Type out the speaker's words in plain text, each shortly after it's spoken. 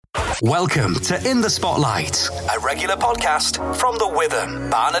Welcome to In the Spotlight, a regular podcast from the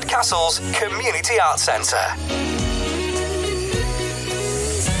Witham, Barnard Castle's Community Arts Centre.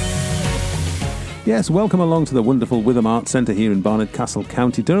 Yes, welcome along to the wonderful Witham Arts Centre here in Barnard Castle,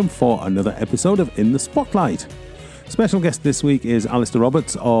 County Durham for another episode of In the Spotlight. Special guest this week is Alasdair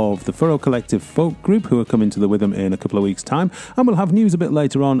Roberts of the Furrow Collective folk group, who are coming to the Witham in a couple of weeks' time, and we'll have news a bit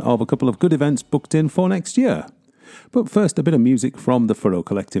later on of a couple of good events booked in for next year. But first, a bit of music from the Furrow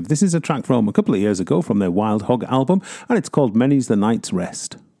Collective. This is a track from a couple of years ago from their Wild Hog album, and it's called Many's the Night's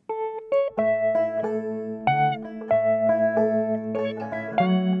Rest.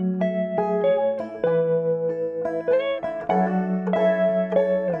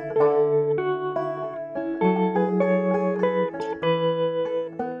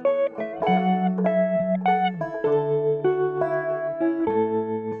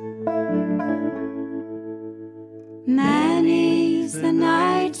 Many's the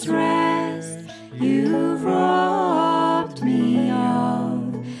night's rest you've robbed me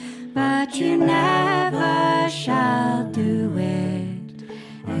of, but you never shall do it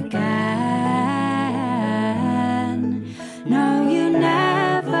again. No, you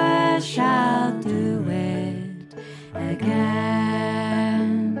never shall do it again.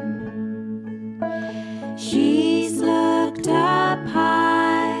 She's looked up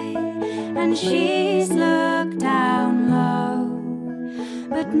high and she's looked down low,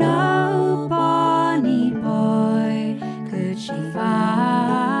 but no bonny boy could she find.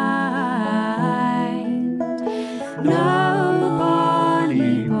 No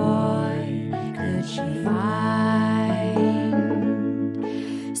bonny boy could she find.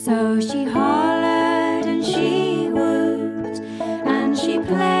 So she hollered and she whooped and she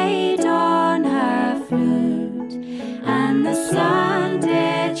played on her flute, and the sun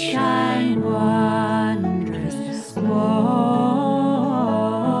did shine wondrous warm.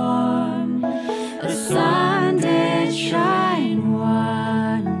 The sun did shine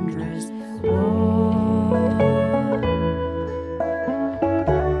wondrous warm.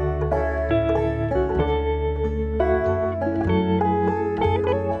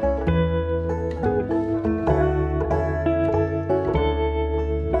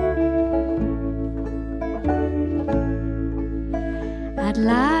 At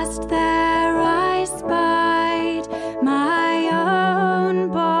last there I spied my own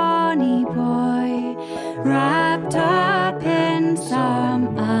bonny boy, wrapped up in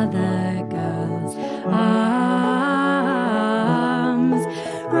some other girl's arms,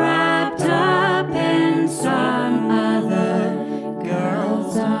 wrapped up in some other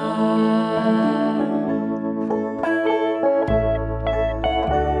girl's arms.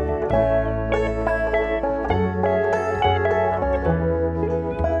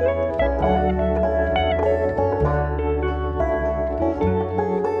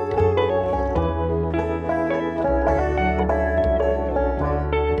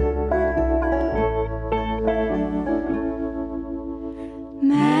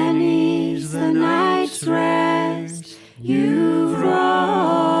 Many's the night's rest you've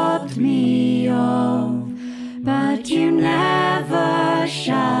robbed me of, but you never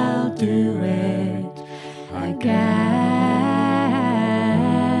shall do it again.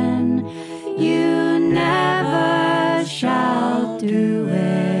 You never shall do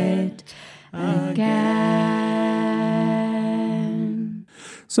it again.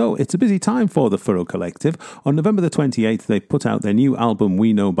 So it's a busy time for the Furrow Collective. On November the 28th, they put out their new album,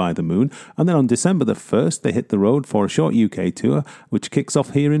 We Know by the Moon, and then on December the 1st, they hit the road for a short UK tour, which kicks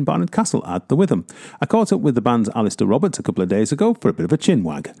off here in Barnard Castle at the Witham. I caught up with the band's Alasdair Roberts a couple of days ago for a bit of a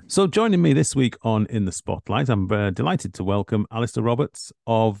chinwag. So joining me this week on In the Spotlight, I'm delighted to welcome Alasdair Roberts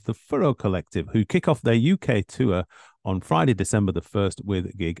of the Furrow Collective, who kick off their UK tour on Friday, December the 1st with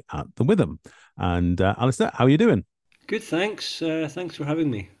a gig at the Witham. And Alasdair, how are you doing? Good, thanks. Thanks for having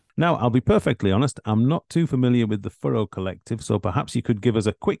me. Now, I'll be perfectly honest, I'm not too familiar with the Furrow Collective, so perhaps you could give us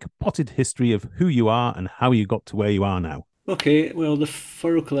a quick potted history of who you are and how you got to where you are now. Okay, well, the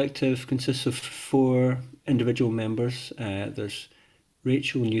Furrow Collective consists of 4 individual members. There's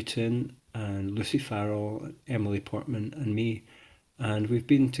Rachel Newton and Lucy Farrell, Emily Portman and me. And we've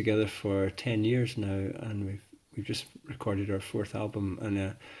been together for 10 years now, and we've just recorded our 4th album.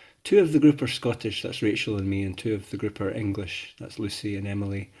 And 2 of the group are Scottish, that's Rachel and me, and 2 of the group are English, that's Lucy and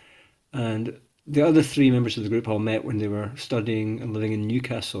Emily. And the other 3 members of the group all met when they were studying and living in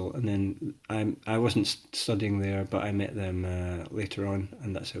Newcastle, and then I wasn't studying there, but I met them later on,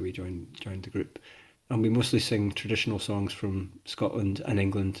 and that's how we joined the group. And we mostly sing traditional songs from Scotland and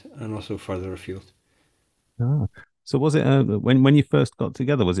England, and also further afield. Ah. So was it when you first got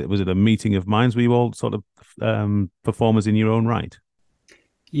together? Was it a meeting of minds? Were you all sort of performers in your own right?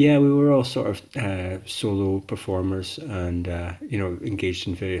 Yeah, we were all sort of solo performers and engaged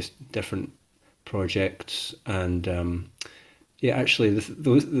in various different projects. And yeah, actually,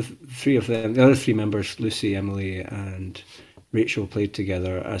 the three of them, the other three members, Lucy, Emily, and Rachel, played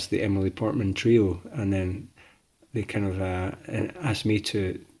together as the Emily Portman Trio, and then they kind of asked me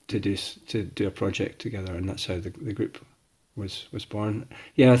to do a project together, and that's how the group was born.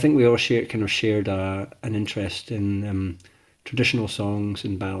 Yeah, I think we all shared an interest in traditional songs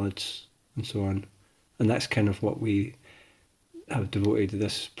and ballads and so on, and that's kind of what we have devoted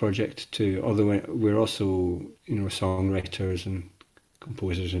this project to. Although we're also songwriters and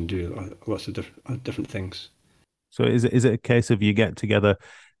composers and do lots of different things. So is it a case of you get together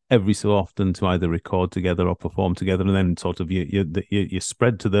every so often to either record together or perform together, and then sort of you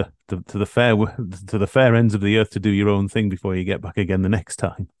spread to the fair ends of the earth to do your own thing before you get back again the next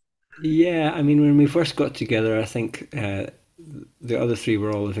time? Yeah, I mean, when we first got together, I think the other three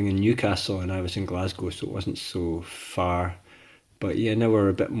were all living in Newcastle and I was in Glasgow, so it wasn't so far. But yeah, now we're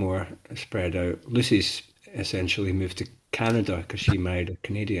a bit more spread out. Lucy's essentially moved to Canada because she married a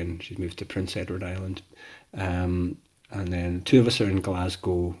Canadian. She's moved to Prince Edward Island. And then two of us are in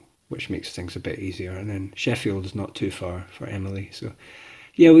Glasgow, which makes things a bit easier. And then Sheffield is not too far for Emily. So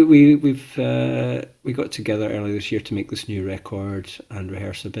yeah, we got together early this year to make this new record and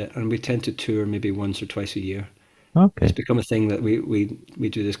rehearse a bit. And we tend to tour maybe once or twice a year. It's Okay. become a thing that we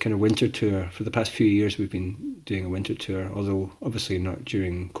do this kind of winter tour. For the past few years, we've been doing a winter tour, although obviously not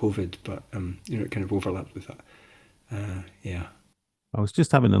during COVID, but it kind of overlapped with that. Yeah. I was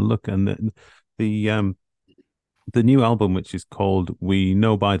just having a look, and the the new album, which is called "We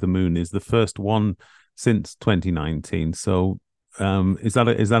Know by the Moon," is the first one since 2019. So, is that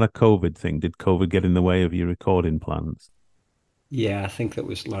a COVID thing? Did COVID get in the way of your recording plans? Yeah, I think that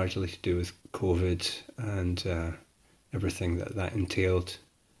was largely to do with COVID and everything that entailed,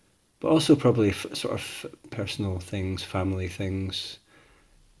 but also probably sort of personal things, family things.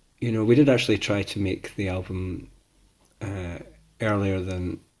 We did actually try to make the album uh, earlier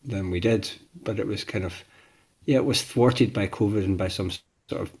than we did, but it was kind of yeah, it was thwarted by COVID and by some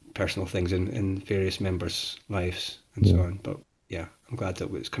sort of personal things in various members' lives and so Yeah. on. But yeah, I'm glad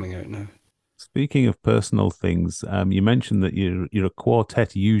that it's coming out now. Speaking of personal things, you mentioned that you're a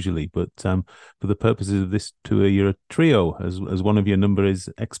quartet usually, but for the purposes of this tour, you're a trio, as one of your number is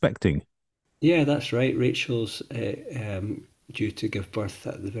expecting. Yeah, that's right. Rachel's due to give birth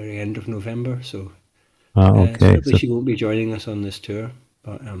at the very end of November, so Okay. sadly So she won't be joining us on this tour.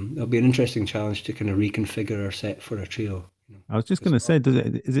 But it'll be an interesting challenge to kind of reconfigure our set for a trio. I was just As going to well. say,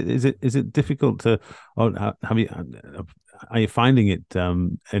 is it difficult to, or have you, are you finding it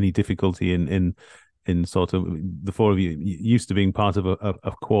any difficulty in sort of the four of you used to being part of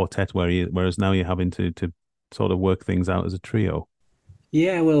a quartet, whereas now you're having to sort of work things out as a trio?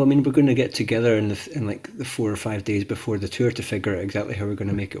 Yeah, well, I mean, we're going to get together in like the 4 or 5 days before the tour to figure out exactly how we're going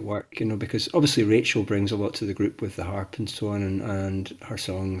to make it work, because obviously Rachel brings a lot to the group with the harp and so on, and her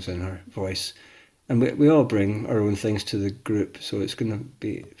songs and her voice. And we all bring our own things to the group, so it's going to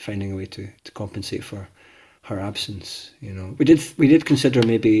be finding a way to compensate for her absence. We did consider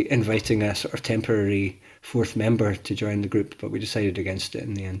maybe inviting a sort of temporary fourth member to join the group, but we decided against it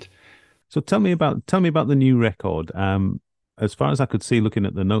in the end. So tell me about the new record. As far as I could see, looking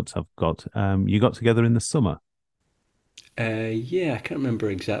at the notes I've got, you got together in the summer. Yeah, I can't remember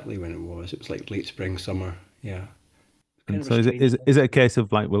exactly when it was. It was like late spring, summer. Yeah, kind And of a so is it strange is it, thing. is it a case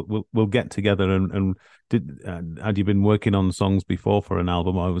of like we'll get together and had you been working on songs before for an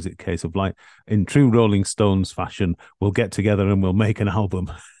album, or was it a case of like in true Rolling Stones fashion, we'll get together and we'll make an album?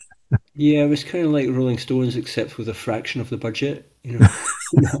 Yeah, it was kind of like Rolling Stones, except with a fraction of the budget. No,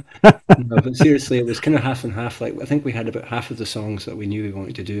 no, but seriously, it was kind of half and half. Like I think we had about half of the songs that we knew we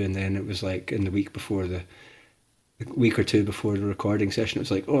wanted to do, and then it was like in the week before the week or two before the recording session, it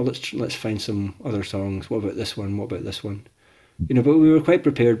was like, oh, let's find some other songs. What about this one? What about this one? But we were quite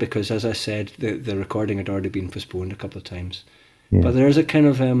prepared because, as I said, the recording had already been postponed a couple of times. Yeah. But there is a kind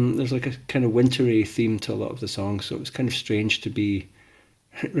of there's like a kind of wintry theme to a lot of the songs, so it was kind of strange to be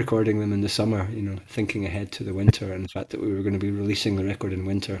recording them in the summer, thinking ahead to the winter and the fact that we were going to be releasing the record in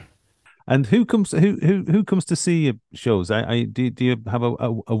winter. And who comes to see your shows? Do you have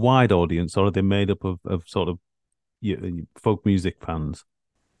a wide audience, or are they made up of sort of folk music fans?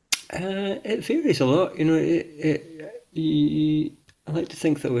 It varies a lot, I like to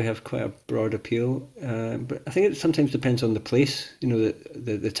think that we have quite a broad appeal, but I think it sometimes depends on the place,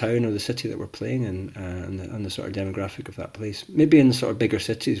 the town or the city that we're playing in, and the sort of demographic of that place. Maybe in the sort of bigger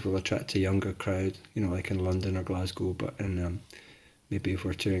cities, we'll attract a younger crowd, like in London or Glasgow, but maybe if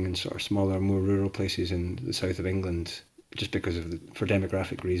we're touring in sort of smaller, more rural places in the south of England, just because for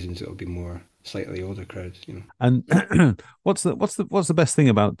demographic reasons, it'll be more slightly older crowds, And what's the best thing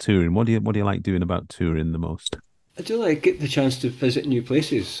about touring? What do you like doing about touring the most? I do like get the chance to visit new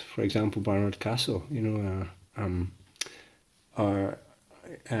places. For example, Barnard Castle, or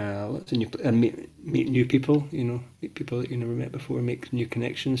lots of new and meet new people. Meet people that you never met before. Make new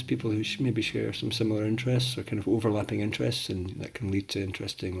connections. People who maybe share some similar interests or kind of overlapping interests, and that can lead to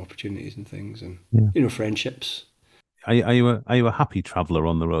interesting opportunities and things, and friendships. Are you a happy traveller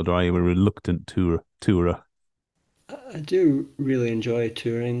on the road, or are you a reluctant tourer? I do really enjoy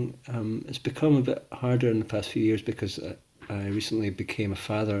touring. It's become a bit harder in the past few years because I recently became a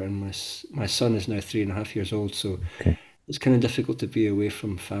father, and my son is now 3.5 years old. So it's kind of difficult to be away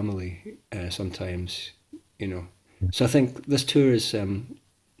from family sometimes, So I think this tour is 9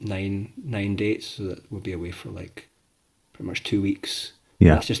 dates, so that we'll be away for like pretty much 2 weeks.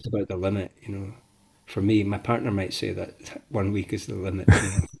 Yeah, That's just about the limit, For me, my partner might say that 1 week is the limit.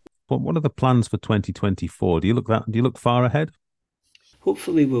 What are the plans for 2024? Do you look far ahead?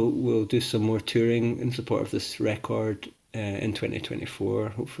 Hopefully, we'll do some more touring in support of this record in 2024.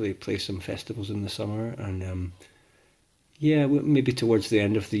 Hopefully, play some festivals in the summer, and maybe towards the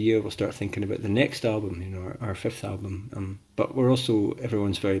end of the year we'll start thinking about the next album. Our fifth album. But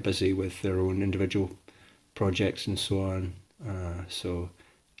everyone's very busy with their own individual projects and so on. I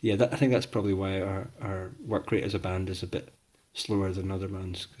think that's probably why our work rate as a band is a bit slower than other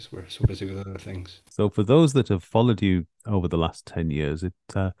bands, because we're so busy with other things. So for those that have followed you over the last 10 years,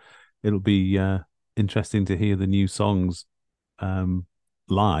 it'll be interesting to hear the new songs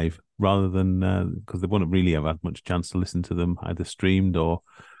live rather than because they won't really have had much chance to listen to them either streamed or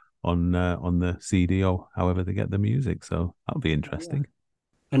on the CD or however they get the music. So that'll be interesting. Yeah.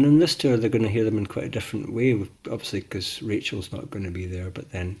 And on this tour, they're going to hear them in quite a different way, obviously because Rachel's not going to be there.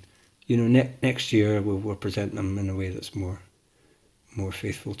 But then, next year we'll present them in a way that's more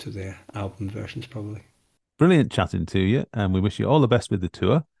faithful to the album versions, probably. Brilliant chatting to you, and we wish you all the best with the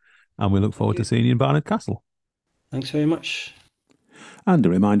tour, and we look forward to seeing you in Barnard Castle. Thanks very much. And a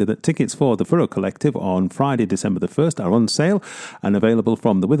reminder that tickets for the Furrow Collective on Friday, December the 1st are on sale and available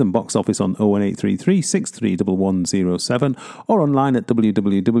from the Witham box office on 01833 631107 or online at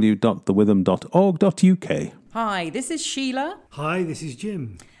www.thewitham.org.uk. Hi, this is Sheila. Hi, this is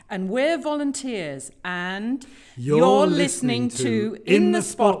Jim. And we're volunteers, and you're listening to In the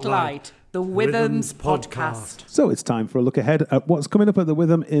Spotlight, the Witham's podcast. So it's time for a look ahead at what's coming up at the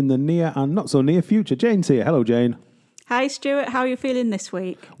Witham in the near and not so near future. Jane's here. Hello, Jane. Hi, Stuart. How are you feeling this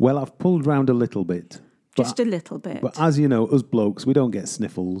week? Well, I've pulled round a little bit. Just a little bit. But as you know, us blokes, we don't get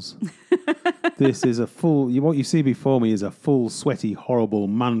sniffles. This is what you see before me is a full, sweaty, horrible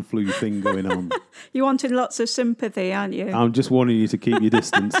man flu thing going on. You're wanting lots of sympathy, aren't you? I'm just warning you to keep your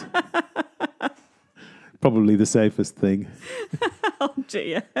distance. Probably the safest thing. Oh,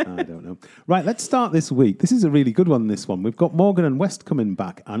 dear. I don't know. Right, let's start this week. This is a really good one, this one. We've got Morgan and West coming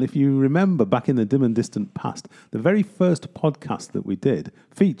back. And if you remember back in the dim and distant past, the very first podcast that we did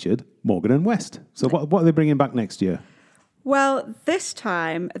featured Morgan and West. So what are they bringing back next year? Well, this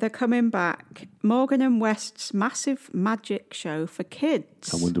time they're coming back. Morgan and West's massive magic show for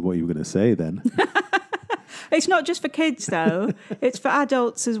kids. I wondered what you were going to say then. It's not just for kids, though. It's for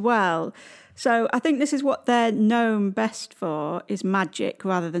adults as well. So I think this is what they're known best for, is magic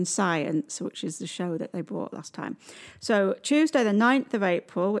rather than science, which is the show that they brought last time. So Tuesday, the 9th of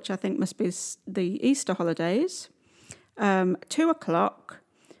April, which I think must be the Easter holidays, 2:00,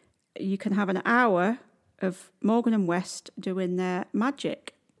 you can have an hour of Morgan and West doing their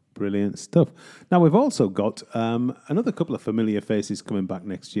magic. Brilliant stuff. Now, we've also got another couple of familiar faces coming back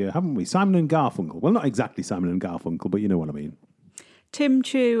next year, haven't we? Simon and Garfunkel. Well, not exactly Simon and Garfunkel, but you know what I mean. Tim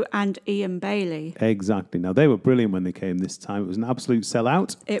Chu and Ian Bailey. Exactly. Now, they were brilliant when they came this time. It was an absolute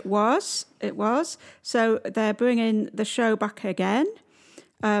sellout. It was. So they're bringing the show back again.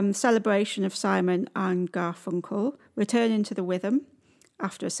 Celebration of Simon and Garfunkel, returning to the Witham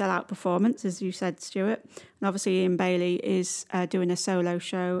after a sellout performance, as you said, Stuart. And obviously Ian Bailey is doing a solo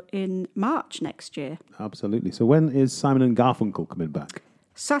show in March next year. Absolutely. So when is Simon and Garfunkel coming back?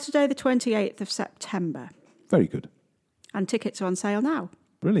 Saturday the 28th of September. Very good. And tickets are on sale now.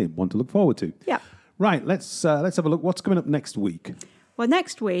 Brilliant. One to look forward to. Yeah. Right, let's have a look. What's coming up next week? Well,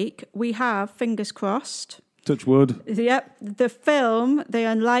 next week we have, fingers crossed... Touch wood. Yep, the film The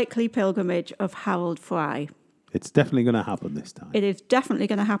Unlikely Pilgrimage of Harold Fry. It's definitely going to happen this time. It is definitely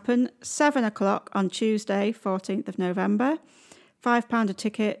going to happen. 7:00 on Tuesday, 14th of November. £5 a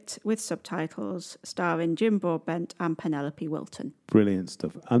ticket with subtitles, starring Jim Broadbent and Penelope Wilton. Brilliant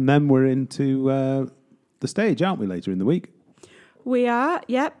stuff. And then we're into the stage, aren't we, later in the week? We are,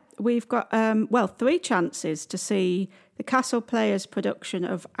 yep. we've got, 3 chances to see the Castle Players production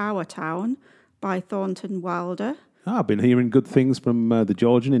of Our Town by Thornton Wilder. I've been hearing good things from the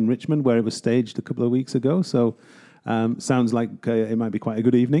Georgian in Richmond, where it was staged a couple of weeks ago. So sounds like it might be quite a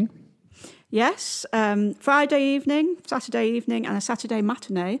good evening. Yes, Friday evening, Saturday evening, and a Saturday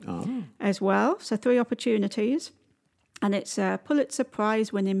matinee as well. So 3 opportunities. And it's a Pulitzer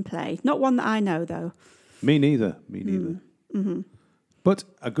Prize-winning play. Not one that I know, though. Me neither. Mm-hmm. But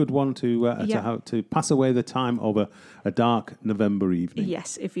a good one to pass away the time of a dark November evening.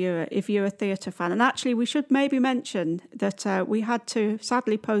 Yes, if you're a theatre fan. And actually, we should maybe mention that we had to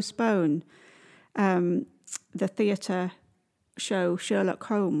sadly postpone the theatre show Sherlock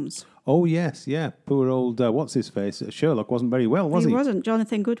Holmes. Oh, yes, yeah. Poor old, what's-his-face? Sherlock wasn't very well, was he? He wasn't.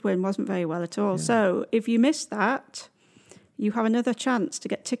 Jonathan Goodwin wasn't very well at all. Yeah. So if you missed that, you have another chance to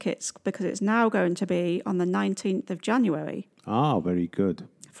get tickets because it's now going to be on the 19th of January. Ah, very good.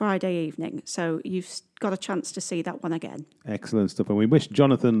 Friday evening. So you've got a chance to see that one again. Excellent stuff. And we wish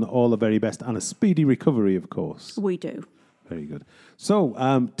Jonathan all the very best and a speedy recovery, of course. We do. Very good.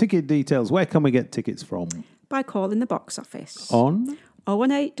 So, ticket details. Where can we get tickets from? By calling the box office. On?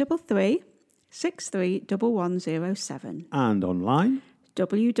 01833 631107. And online?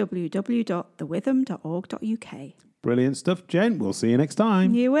 www.thewitham.org.uk. Brilliant stuff, Jen. We'll see you next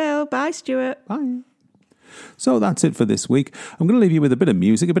time. You will. Bye, Stuart. Bye. So that's it for this week. I'm going to leave you with a bit of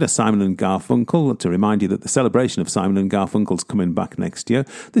music, a bit of Simon and Garfunkel, to remind you that the celebration of Simon and Garfunkel's coming back next year.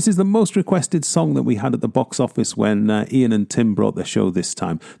 This is the most requested song that we had at the box office when Ian and Tim brought the show this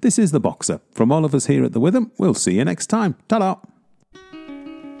time. This is The Boxer. From all of us here at the Witham, we'll see you next time. Ta-da!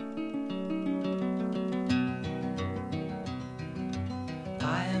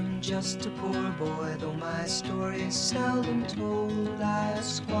 Just a poor boy, though my story is seldom told. I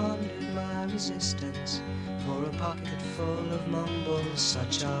squandered my resistance for a pocket full of mumbles,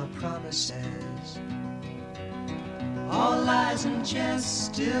 such are promises. All lies and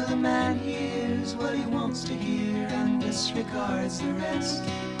jest, still a man hears what he wants to hear and disregards the rest.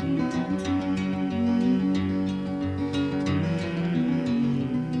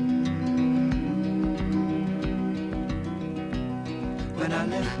 When I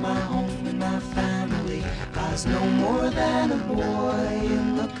left my home and my family, I was no more than a boy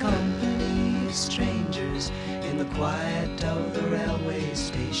in the company of strangers, in the quiet of the railway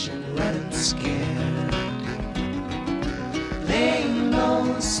station, running scared, laying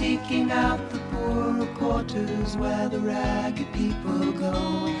low, seeking out the poorer quarters where the ragged people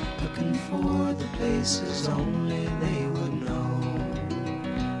go, looking for the places only they would know.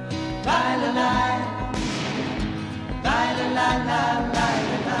 Bye-la-la,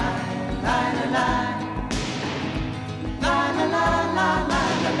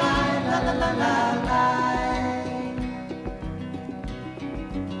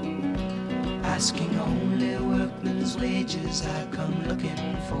 asking only workmen's wages, I come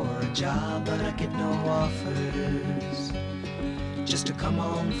looking for a job, but I get no offers. Just to come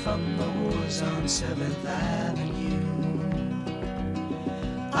on from the wars on 7th Avenue.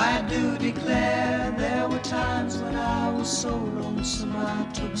 I do declare there were times when I was so lonesome I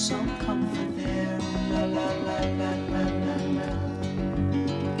took some comfort there. La la la la la la la.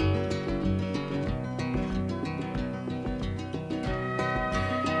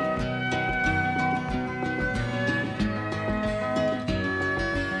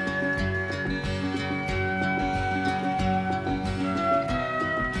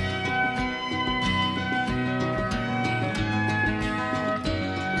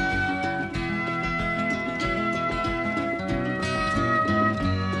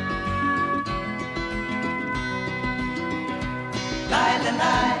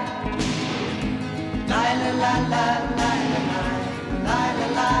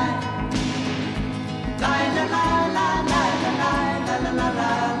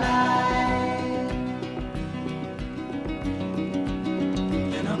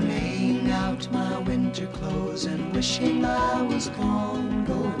 And I'm laying out my winter clothes and wishing I was gone,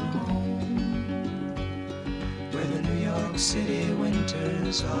 going home, where the New York City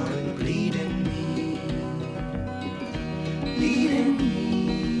winters aren't bleeding me, bleeding me.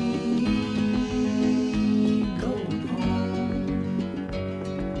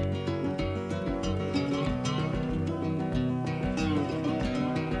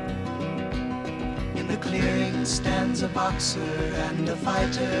 Stands a boxer and a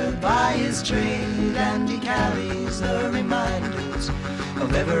fighter by his trade, and he carries the reminders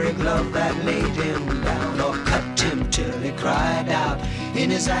of every glove that laid him down or cut him till he cried out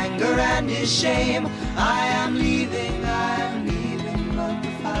in his anger and his shame, I am leaving, but the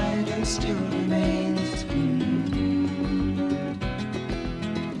fighter still remains.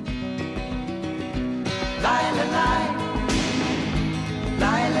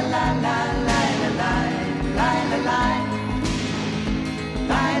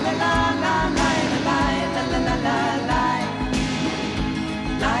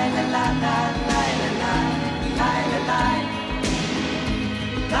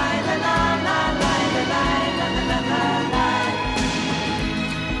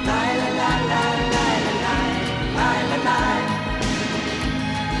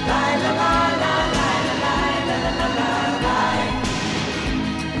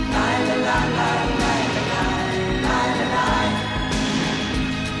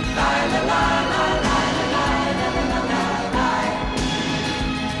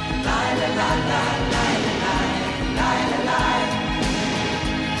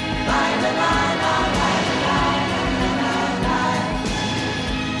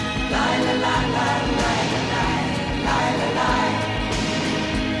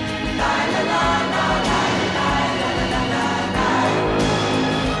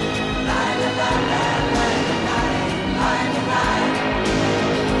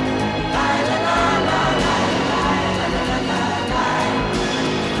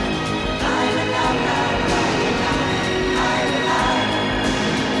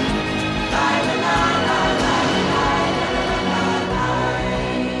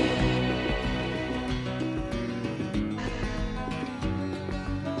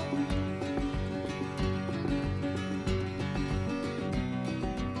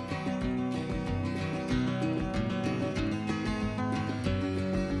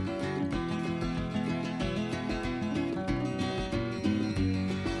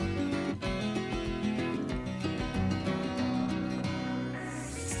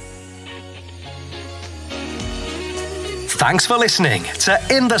 Thanks for listening to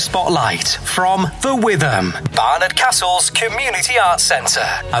In the Spotlight from the Witham, Barnard Castle's Community Arts Centre.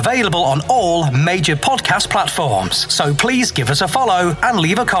 Available on all major podcast platforms. So please give us a follow and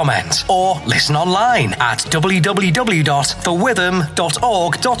leave a comment. Or listen online at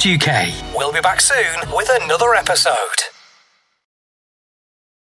www.thewitham.org.uk. We'll be back soon with another episode.